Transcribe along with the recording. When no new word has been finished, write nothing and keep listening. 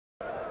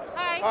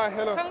Hi,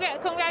 hello.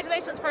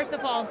 Congratulations, first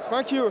of all.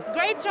 Thank you.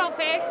 Great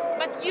trophy,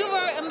 but you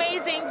were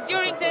amazing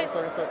during the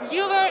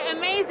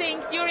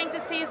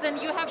season.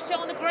 You have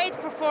shown a great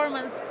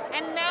performance,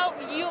 and now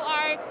you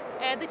are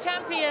the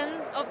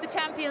champion of the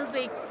Champions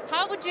League.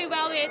 How would you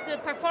evaluate the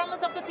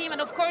performance of the team,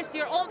 and of course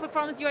your own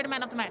performance? You are the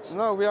man of the match.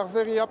 No, we are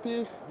very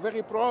happy,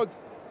 very proud.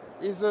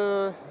 It's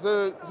the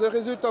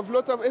result of a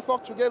lot of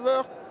effort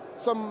together.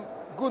 Some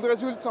good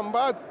results, some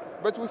bad,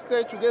 but we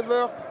stay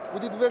together. We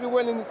did very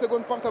well in the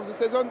second part of the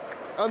season,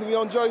 and we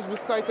enjoy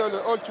this title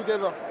all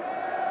together.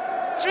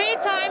 3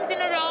 times in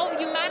a row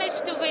you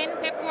managed to win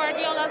Pep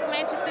Guardiola's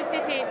Manchester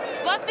City.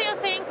 What do you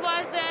think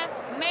was the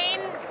main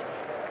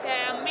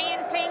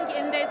thing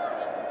in this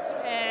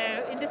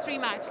 3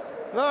 matches?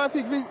 No, I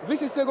think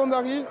this is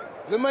secondary.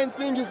 The main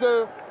thing is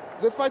the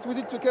fight we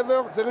did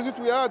together, the result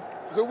we had,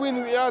 the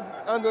win we had,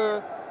 and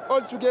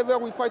all together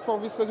we fight for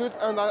this result.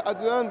 And at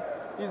the end,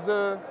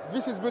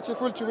 this is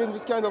beautiful to win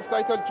this kind of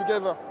title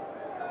together.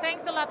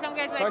 Thanks a lot.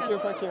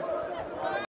 Congratulations. Thank you.